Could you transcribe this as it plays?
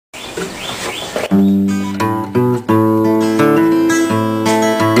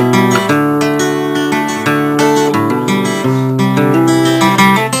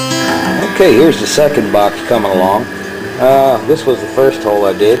Okay, here's the second box coming along. This was the first hole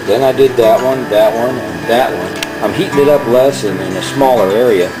I did. Then I did that one, and that one. I'm heating it up less and in a smaller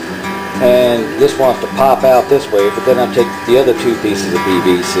area. And this wants to pop out this way, but then I take the other two pieces of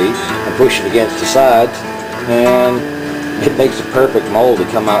PVC and push it against the sides, and it makes a perfect mold to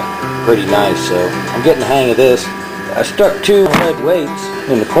come out pretty nice. So I'm getting the hang of this. I stuck two lead weights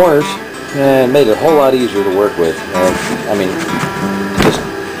in the corners and made it a whole lot easier to work with. I mean, just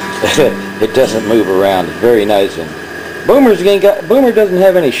it doesn't move around. It's very nice. And Boomer doesn't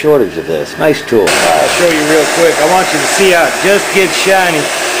have any shortage of this. Nice tool. I'll show you real quick. I want you to see how it just gets shiny.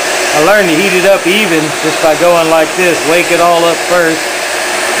 I learned to heat it up even just by going like this. Wake it all up first.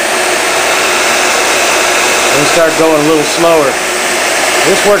 Then start going a little slower.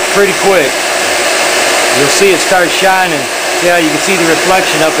 This works pretty quick. You'll see it start shining. See how you can see the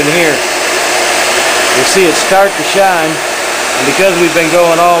reflection up in here. You'll see it start to shine. And because we've been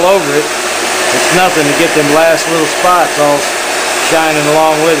going all over it, it's nothing to get them last little spots all shining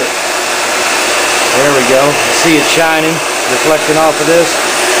along with it. There we go. You see it shining, reflecting off of this.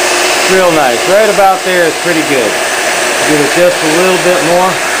 It's real nice. Right about there is pretty good. Give it just a little bit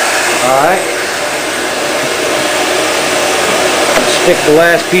more. Alright. Stick the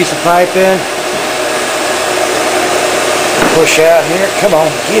last piece of pipe in. Push out here. Come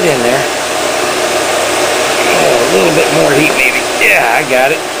on, get in there. Oh, a little bit more heat maybe. Yeah, I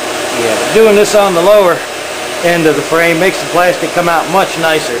got it. Yeah, but doing this on the lower end of the frame makes the plastic come out much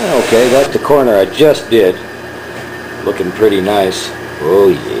nicer. Okay, that's the corner I just did. Looking pretty nice. Oh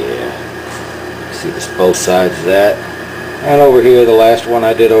yeah. See this both sides of that. And over here, the last one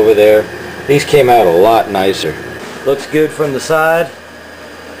I did over there. These came out a lot nicer. Looks good from the side.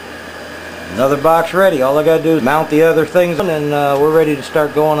 Another box ready. All I gotta do is mount the other things and we're ready to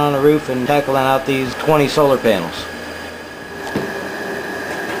start going on the roof and tackling out these 20 solar panels.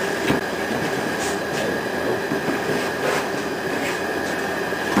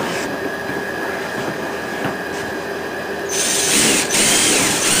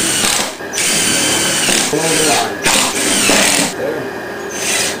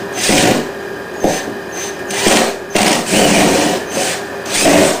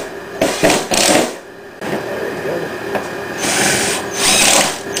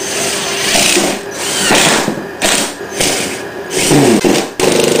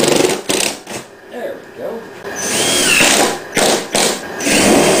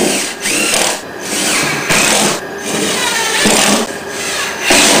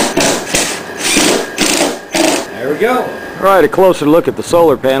 Go. Alright, a closer look at the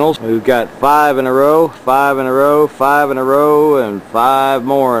solar panels. We've got 5 in a row, 5 in a row, 5 in a row, and 5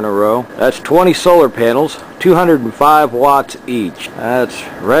 more in a row. That's 20 solar panels, 205 watts each. That's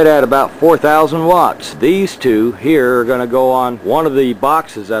right at about 4,000 watts. These two here are going to go on one of the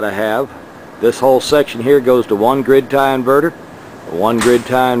boxes that I have. This whole section here goes to one grid tie inverter, one grid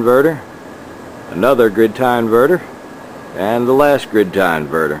tie inverter, another grid tie inverter, and the last grid tie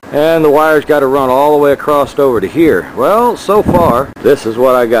inverter. And the wire's got to run all the way across over to here. Well, so far, this is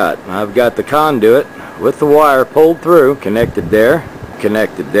what I got. I've got the conduit with the wire pulled through, connected there,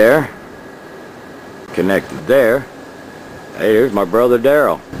 connected there, connected there. Hey, here's my brother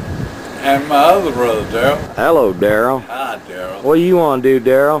Daryl. And my other brother Daryl. Hello, Daryl. Hi, Daryl. What do you want to do,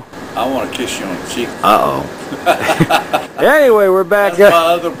 Daryl? I want to kiss you on the cheek. Uh-oh. Anyway, we're back. That's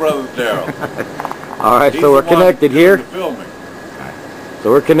my other brother Daryl. Alright, so we're connected here. So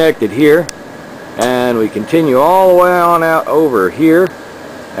we're connected here, and we continue all the way on out over here,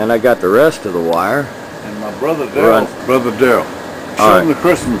 and I got the rest of the wire. And my brother Daryl. Brother Daryl. Show him the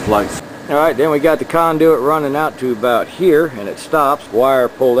Christmas lights. Alright, then we got the conduit running out to about here, and it stops, wire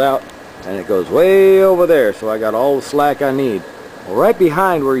pulled out, and it goes way over there, so I got all the slack I need. Well, right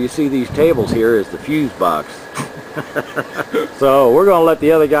behind where you see these tables here is the fuse box. So we're going to let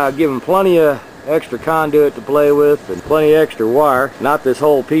the other guy give him plenty of extra conduit to play with and plenty extra wire. Not this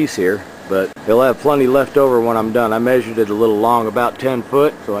whole piece here, but he'll have plenty left over when I'm done. I measured it a little long, about 10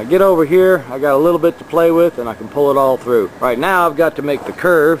 foot. So I get over here, I got a little bit to play with, and I can pull it all through. Right now I've got to make the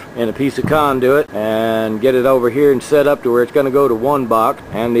curve in a piece of conduit and get it over here and set up to where it's going to go to one box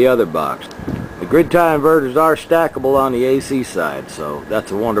and the other box. The grid tie inverters are stackable on the AC side, so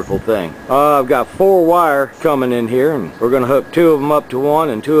that's a wonderful thing. I've got 4 wire coming in here, and we're going to hook 2 of them up to one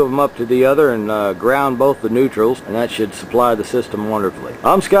and 2 of them up to the other and ground both the neutrals, and that should supply the system wonderfully.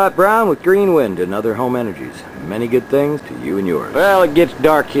 I'm Scott Brown with Green Wind and Other Home Energies. Many good things to you and yours. Well, it gets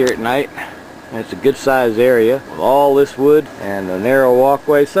dark here at night. And it's a good sized area with all this wood and a narrow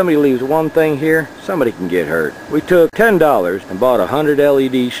walkway. Somebody leaves one thing here, somebody can get hurt. We took $10 and bought a 100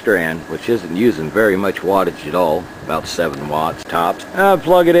 LED strand, which isn't using very much wattage at all, about 7 watts tops.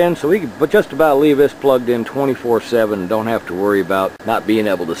 Plug it in so we can just about leave this plugged in 24/7 and don't have to worry about not being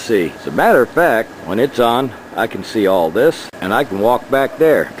able to see. As a matter of fact, when it's on, I can see all this, and I can walk back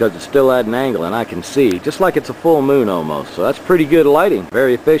there because it's still at an angle and I can see, just like it's a full moon almost. So that's pretty good lighting,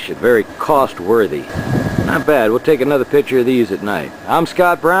 very efficient, very cost worthy. Not bad. We'll take another picture of these at night. I'm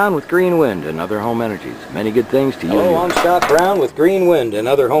Scott Brown with Green Wind and Other Home Energies. Many good things to you. Hello, I'm Scott Brown with Green Wind and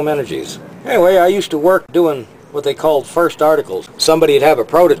Other Home Energies. Anyway, I used to work doing what they called first articles. Somebody would have a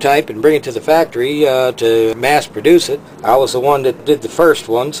prototype and bring it to the factory to mass produce it. I was the one that did the first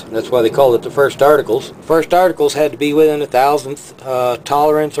ones. That's why they called it the first articles. First articles had to be within 1,000th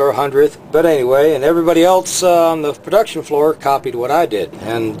tolerance or 100th. But anyway, and everybody else on the production floor copied what I did.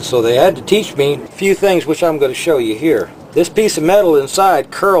 And so they had to teach me a few things which I'm going to show you here. This piece of metal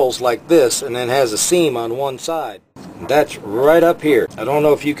inside curls like this and then has a seam on one side. That's right up here. I don't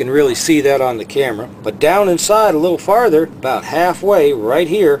know if you can really see that on the camera, but down inside a little farther, about halfway right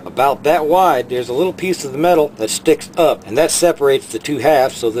here, about that wide, there's a little piece of the metal that sticks up, and that separates the two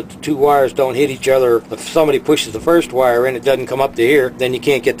halves so that the two wires don't hit each other. If somebody pushes the first wire in, it doesn't come up to here, then you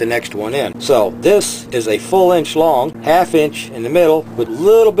can't get the next one in. So this is a full inch long, ½ inch in the middle with a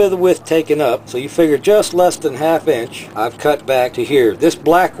little bit of the width taken up, so you figure just less than ½ inch I've cut back to here. This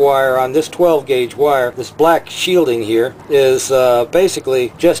black wire on this 12 gauge wire, this black shielding here is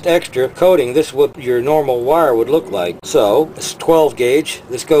basically just extra coating. This is what your normal wire would look like. So it's 12 gauge.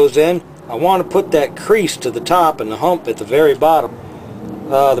 This goes in. I want to put that crease to the top and the hump at the very bottom.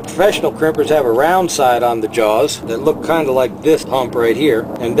 The professional crimpers have a round side on the jaws that look kind of like this hump right here,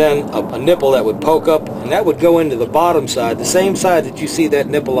 and then a nipple that would poke up, and that would go into the bottom side, the same side that you see that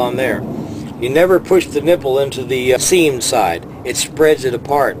nipple on there. You never push the nipple into the seamed side. It spreads it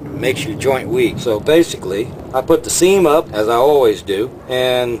apart, makes your joint weak. So basically, I put the seam up, as I always do,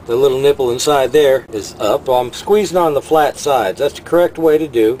 and the little nipple inside there is up. So I'm squeezing on the flat sides. That's the correct way to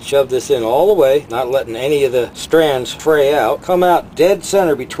do. Shove this in all the way, not letting any of the strands fray out. Come out dead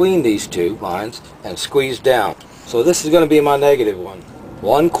center between these two lines and squeeze down. So this is going to be my negative one.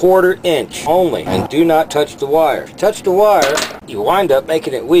 1/4 inch only, and do not touch the wire. If you touch the wire, you wind up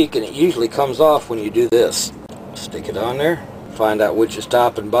making it weak, and it usually comes off when you do this. Stick it on there, find out which is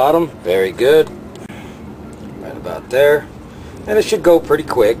top and bottom. Very good, right about there, and it should go pretty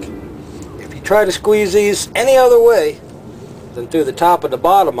quick. If you try to squeeze these any other way than through the top and the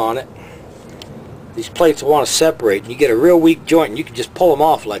bottom on it, these plates will want to separate, and you get a real weak joint, and you can just pull them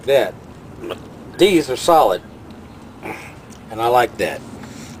off like that. But these are solid, and I like that.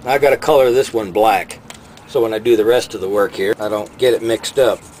 I've got to color this one black, so when I do the rest of the work here, I don't get it mixed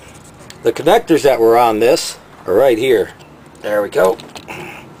up. The connectors that were on this are right here. There we go.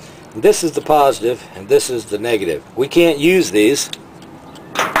 And this is the positive, and this is the negative. We can't use these.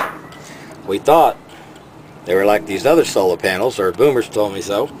 We thought they were like these other solar panels, or boomers told me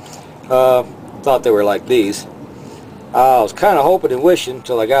so. Thought they were like these. I was kind of hoping and wishing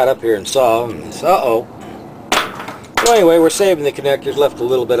until I got up here and saw them. Uh-oh. So anyway, we're saving the connectors, left a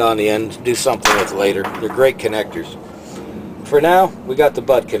little bit on the end to do something with later. They're great connectors. For now, we got the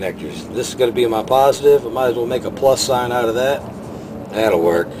butt connectors. This is going to be my positive. I might as well make a plus sign out of that. That'll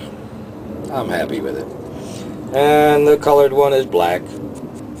work. I'm happy with it. And the colored one is black.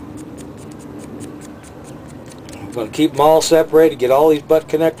 I'm going to keep them all separated, get all these butt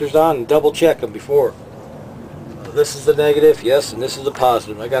connectors on, and double check them before. This is the negative, yes, and this is the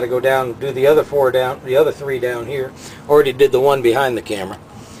positive. I got to go down and do the other three down here. Already did the one behind the camera.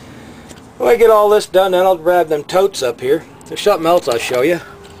 When I get all this done, then I'll grab them totes up here. There's something else I'll show you.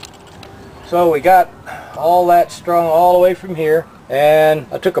 So we got all that strung all the way from here, and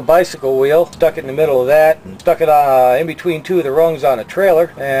I took a bicycle wheel, stuck it in the middle of that, and stuck it in between two of the rungs on a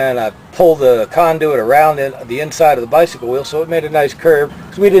trailer, and I pulled the conduit around the inside of the bicycle wheel, so it made a nice curve.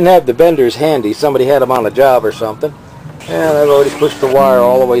 Because we didn't have the benders handy, somebody had them on a job or something. And I've already pushed the wire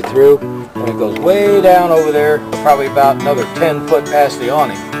all the way through, and it goes way down over there, probably about another 10 foot past the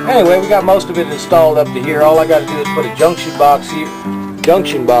awning. Anyway, we got most of it installed up to here. All I got to do is put a junction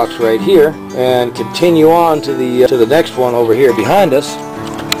box right here, and continue on to the next one over here behind us,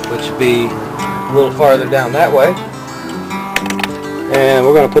 which would be a little farther down that way. And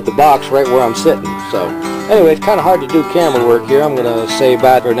we're going to put the box right where I'm sitting. So anyway, it's kind of hard to do camera work here. I'm going to say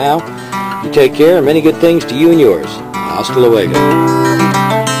bye for now. You take care, and many good things to you and yours. Hasta luego.